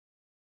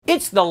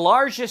It's the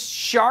largest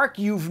shark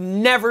you've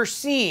never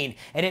seen,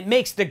 and it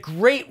makes the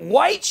great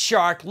white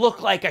shark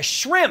look like a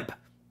shrimp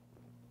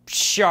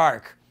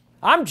shark.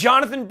 I'm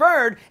Jonathan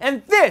Bird,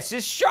 and this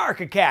is Shark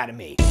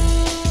Academy.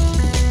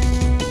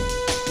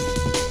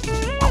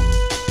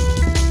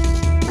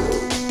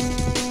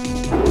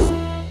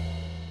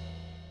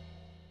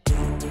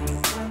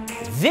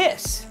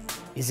 This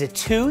is a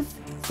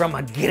tooth from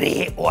a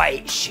great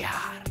white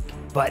shark,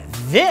 but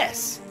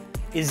this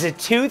is a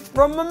tooth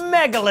from a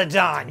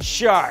Megalodon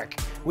shark,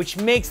 which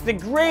makes the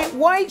great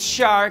white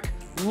shark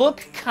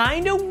look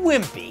kinda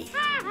wimpy.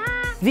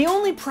 The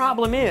only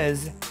problem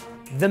is,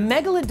 the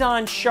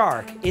Megalodon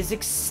shark is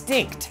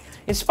extinct,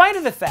 in spite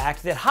of the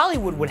fact that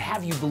Hollywood would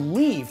have you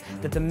believe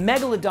that the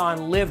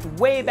Megalodon lived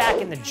way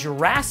back in the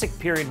Jurassic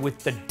period with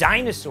the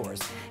dinosaurs.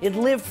 It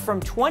lived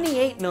from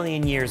 28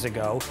 million years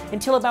ago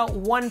until about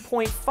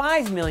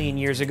 1.5 million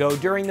years ago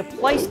during the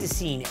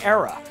Pleistocene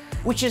era,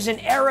 which is an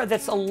era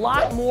that's a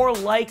lot more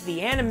like the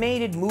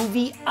animated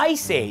movie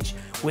Ice Age,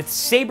 with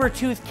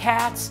saber-toothed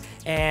cats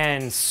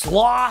and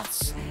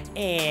sloths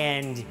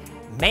and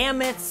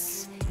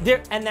mammoths,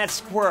 and that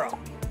squirrel.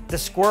 The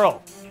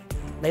squirrel,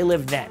 they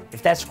lived then.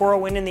 If that squirrel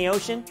went in the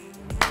ocean,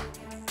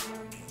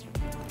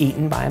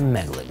 eaten by a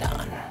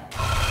megalodon.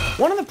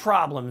 One of the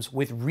problems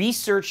with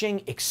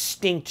researching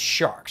extinct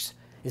sharks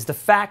is the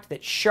fact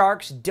that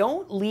sharks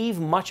don't leave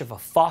much of a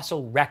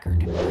fossil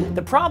record.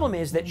 The problem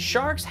is that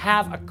sharks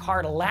have a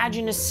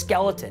cartilaginous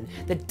skeleton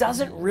that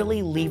doesn't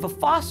really leave a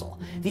fossil.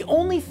 The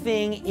only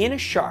thing in a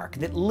shark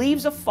that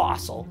leaves a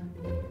fossil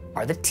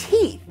are the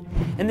teeth.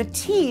 And the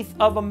teeth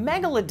of a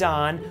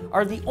megalodon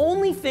are the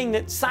only thing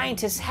that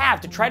scientists have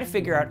to try to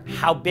figure out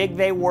how big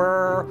they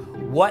were,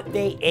 what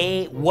they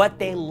ate, what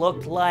they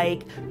looked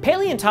like.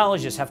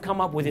 Paleontologists have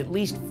come up with at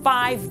least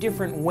 5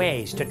 different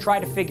ways to try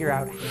to figure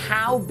out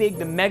how big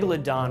the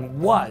megalodon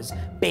was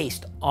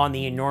based on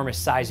the enormous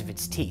size of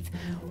its teeth.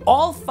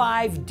 All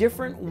 5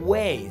 different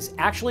ways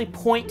actually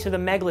point to the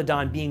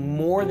megalodon being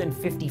more than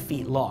 50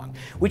 feet long,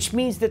 which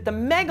means that the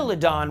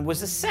megalodon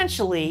was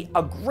essentially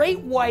a great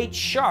white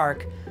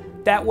shark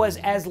that was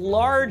as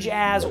large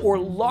as or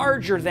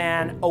larger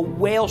than a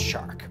whale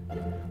shark,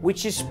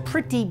 which is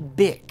pretty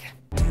big.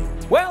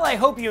 Well, I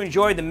hope you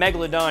enjoyed the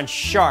Megalodon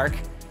shark.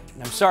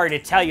 I'm sorry to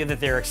tell you that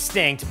they're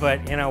extinct,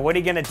 but you know, what are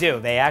you gonna do?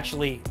 They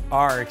actually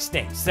are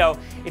extinct. So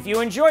if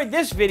you enjoyed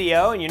this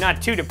video and you're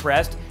not too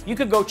depressed, you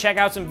could go check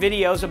out some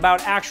videos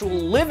about actual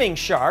living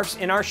sharks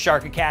in our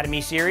Shark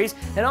Academy series,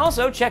 and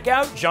also check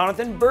out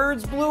Jonathan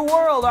Bird's Blue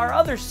World, our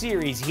other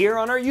series here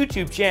on our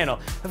YouTube channel.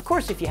 Of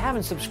course, if you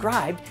haven't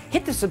subscribed,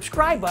 hit the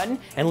subscribe button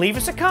and leave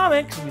us a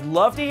comment, because we'd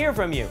love to hear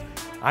from you.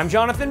 I'm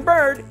Jonathan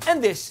Bird,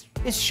 and this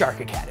is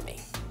Shark Academy.